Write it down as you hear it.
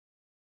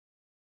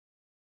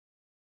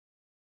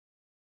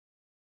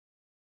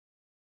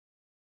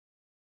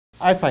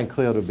I find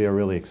CLEO to be a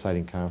really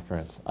exciting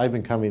conference. I've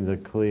been coming to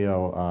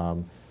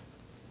CLEO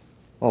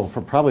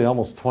for probably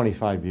almost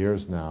 25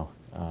 years now.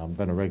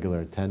 Been a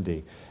regular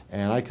attendee,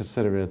 and I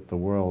consider it the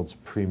world's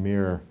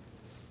premier,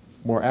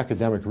 more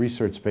academic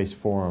research-based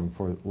forum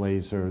for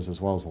lasers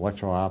as well as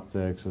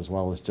electro-optics as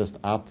well as just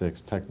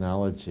optics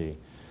technology.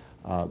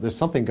 There's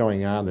something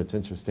going on that's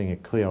interesting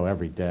at CLEO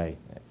every day,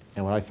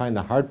 and what I find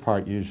the hard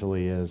part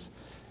usually is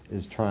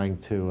trying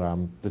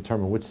to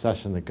determine which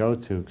session to go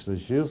to, because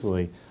there's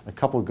usually a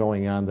couple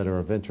going on that are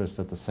of interest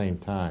at the same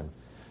time.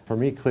 For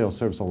me, CLEO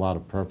serves a lot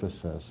of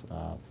purposes.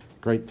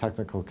 Great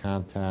technical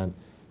content,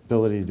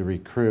 ability to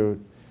recruit,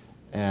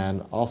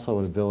 and also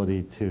an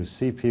ability to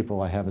see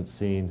people I haven't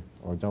seen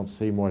or don't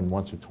see more than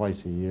once or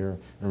twice a year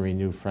and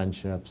renew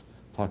friendships,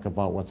 talk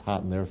about what's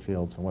hot in their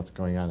fields and what's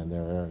going on in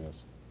their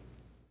areas.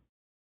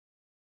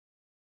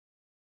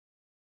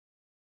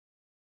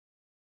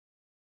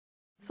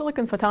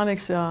 Silicon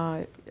photonics,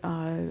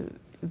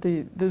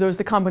 there's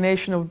the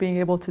combination of being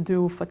able to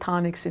do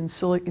photonics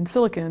in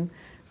silicon,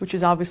 which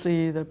is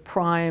obviously the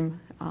prime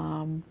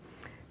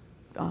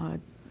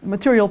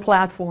material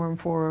platform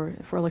for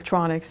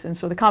electronics. And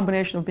so the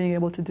combination of being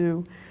able to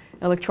do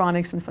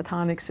electronics and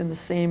photonics in the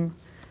same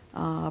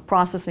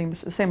processing, the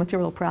same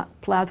material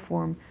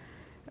platform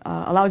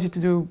allows you to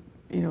do,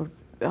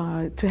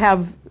 to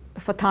have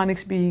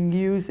photonics being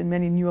used in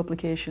many new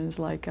applications,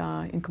 like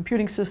in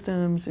computing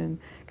systems and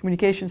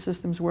communication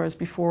systems, whereas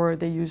before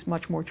they used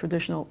much more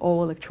traditional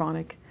all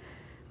electronic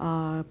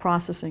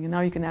processing. And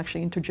now you can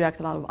actually interject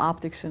a lot of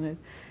optics in it.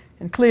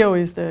 And CLEO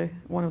is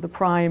one of the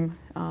prime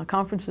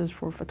conferences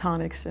for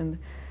photonics and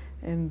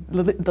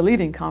the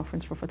leading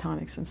conference for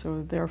photonics. And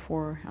so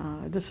therefore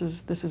this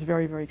is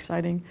very, very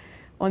exciting.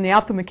 On the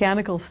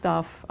optomechanical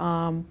stuff,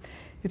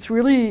 it's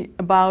really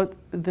about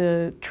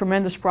the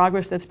tremendous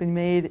progress that's been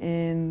made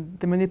in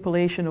the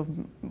manipulation of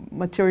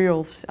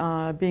materials,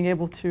 being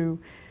able to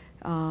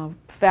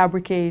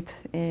fabricate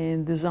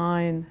and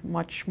design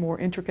much more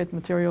intricate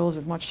materials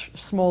at much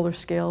smaller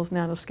scales,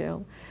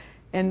 nanoscale.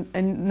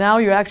 And now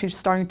you're actually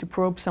starting to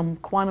probe some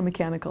quantum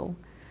mechanical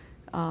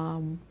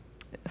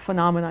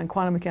phenomena and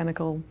quantum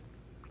mechanical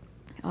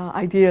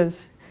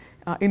ideas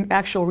in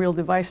actual real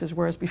devices,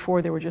 whereas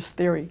before they were just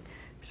theory.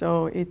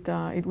 So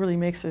it really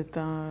makes it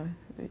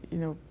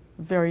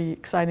very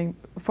exciting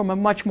from a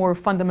much more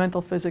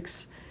fundamental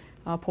physics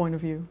point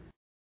of view.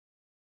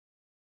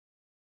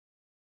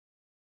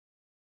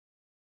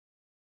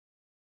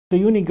 The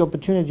unique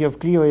opportunity of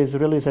CLEO is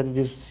really that it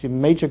is a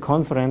major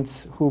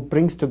conference who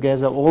brings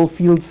together all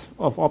fields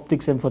of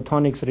optics and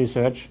photonics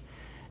research,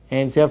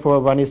 and therefore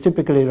one is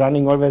typically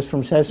running always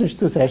from sessions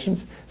to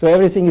sessions, so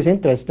everything is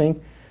interesting.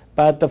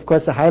 But of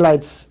course the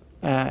highlights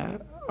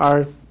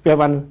are where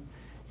one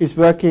is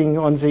working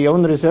on their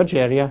own research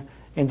area,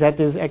 and that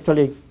is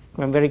actually,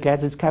 I'm very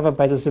glad it's covered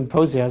by the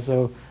symposia.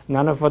 So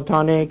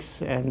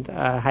nanophotonics and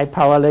high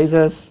power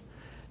lasers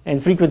and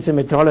frequency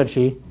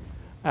metrology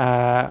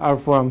are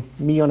for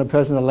me on a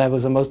personal level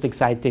the most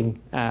exciting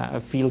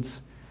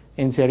fields,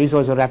 and there is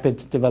also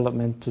rapid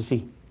development to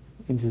see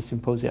in the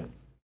symposia.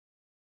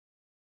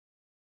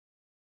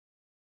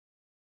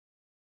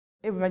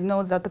 Everybody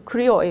knows that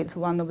CLEO is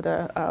one of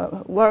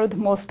the world's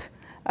most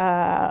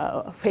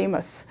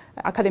famous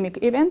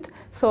academic event,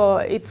 so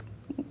it's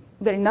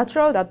very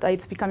natural that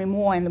it's becoming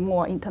more and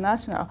more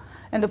international.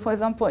 And for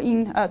example,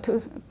 in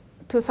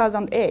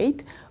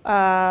 2008,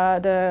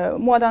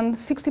 more than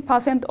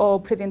 60%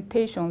 of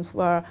presentations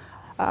were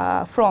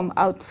from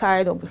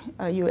outside of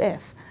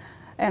US.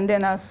 And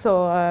then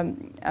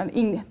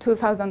in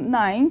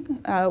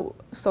 2009,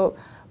 so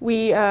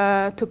we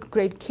took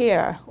great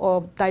care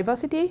of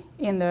diversity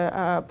in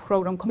the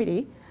program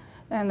committee.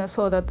 And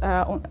so that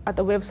at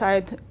the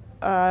website,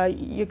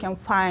 you can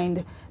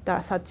find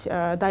such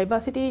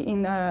diversity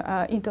in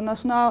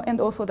international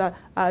and also the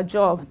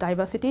job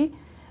diversity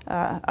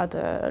at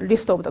the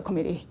list of the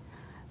committee.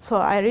 So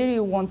I really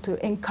want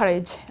to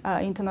encourage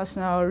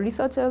international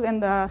researchers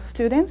and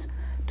students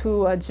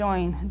to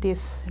join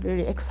this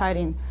really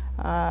exciting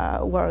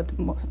world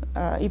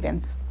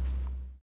events.